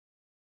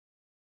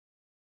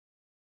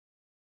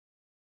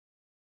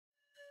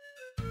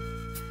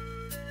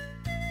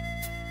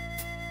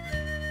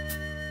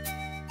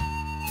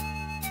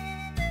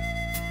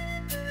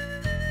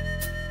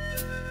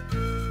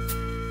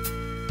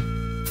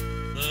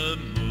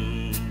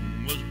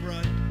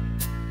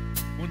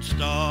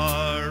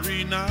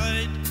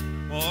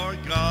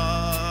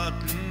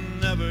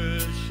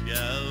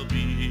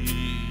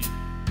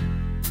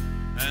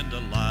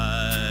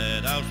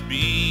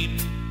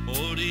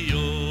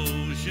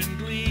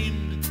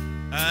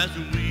as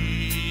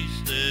we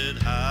set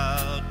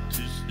out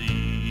to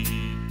sea.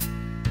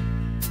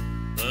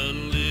 The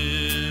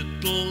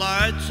little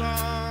lights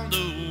on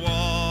the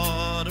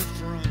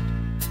waterfront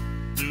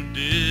soon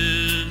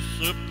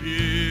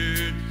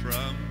disappeared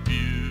from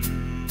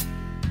view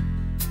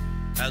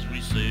as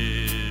we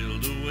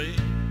sailed away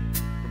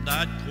from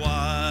that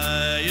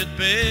quiet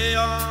bay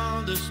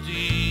on the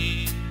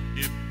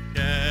steamship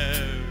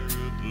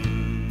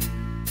Caribou.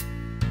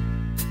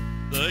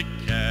 The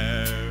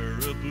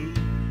Caribou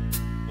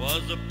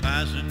was a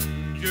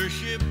passenger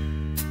ship,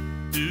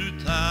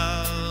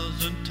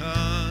 2,000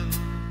 tons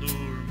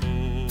or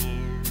more.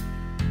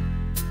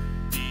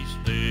 He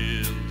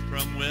sailed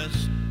from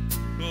West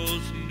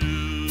Coast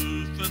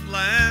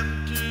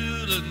Newfoundland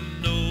to the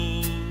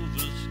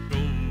Nova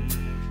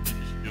Scotian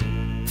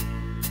shore.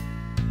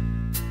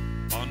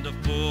 On the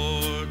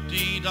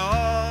 14th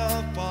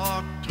of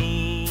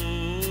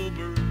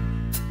October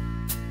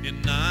in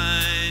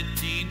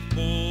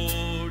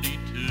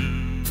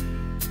 1942,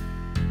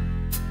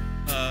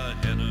 a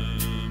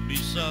enemy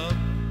sub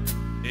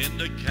in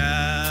the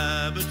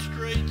Cabot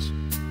Straits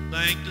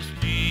sank the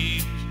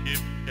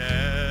steamship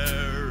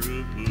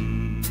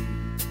Caribou.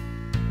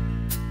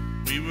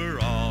 We were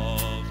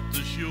off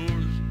the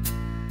shores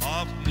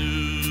of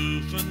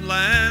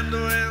Newfoundland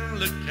when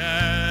the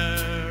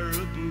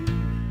Caribou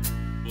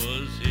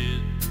was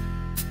hit,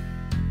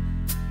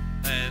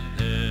 and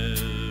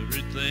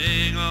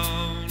everything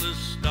on the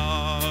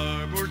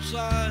starboard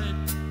side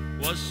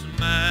was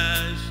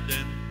smashed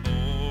and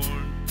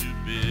torn to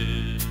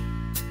bits.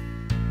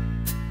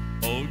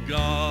 Oh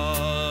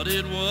God,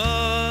 it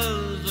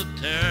was a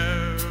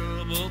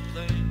terrible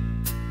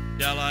thing.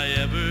 Shall I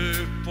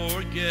ever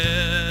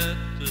forget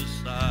the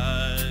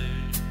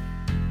sight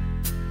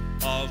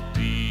of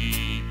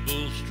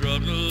people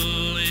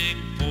struggling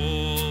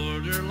for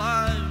their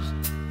lives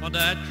on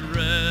that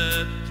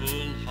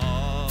dreadful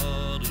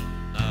autumn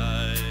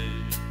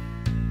night?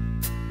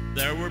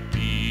 There were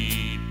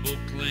people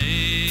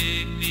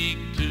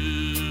clinging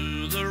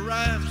to the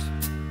rafts,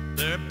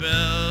 their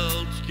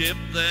belts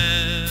kept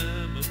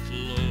them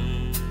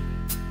afloat,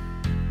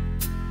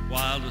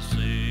 while the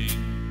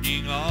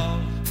sinking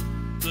of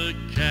the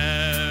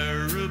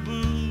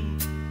Caribou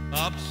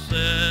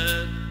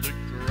upset the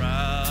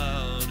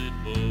crowded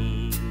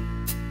boat.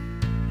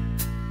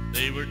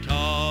 They were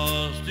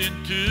tossed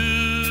into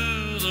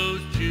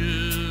those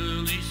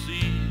chilly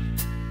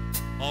seas,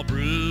 all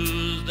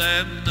bruised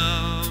and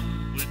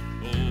numb with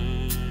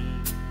cold,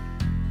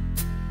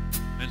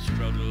 and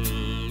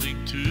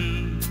struggling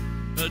to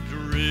a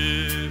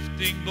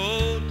drifting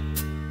boat,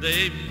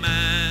 they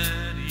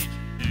managed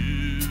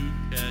to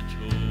catch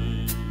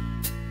hold.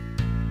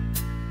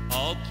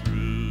 All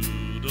through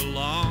the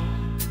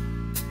long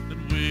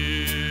and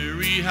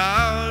weary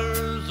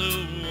hours,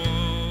 a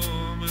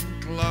woman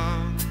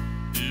clung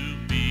to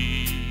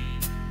me,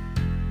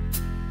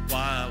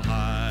 while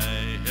I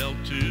held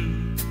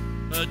to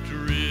a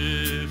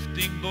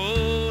drifting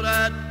boat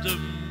at the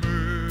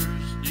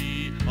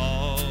mercy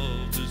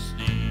of the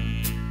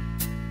sea.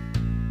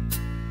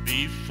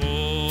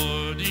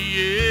 Before the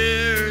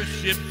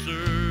airship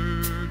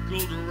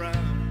circled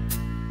around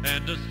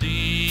and the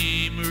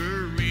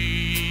steamer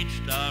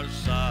reached our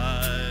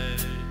side,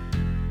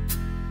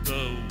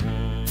 the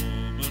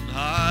woman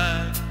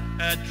I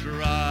had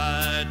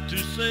tried to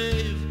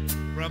save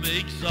from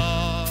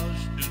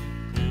exhaustion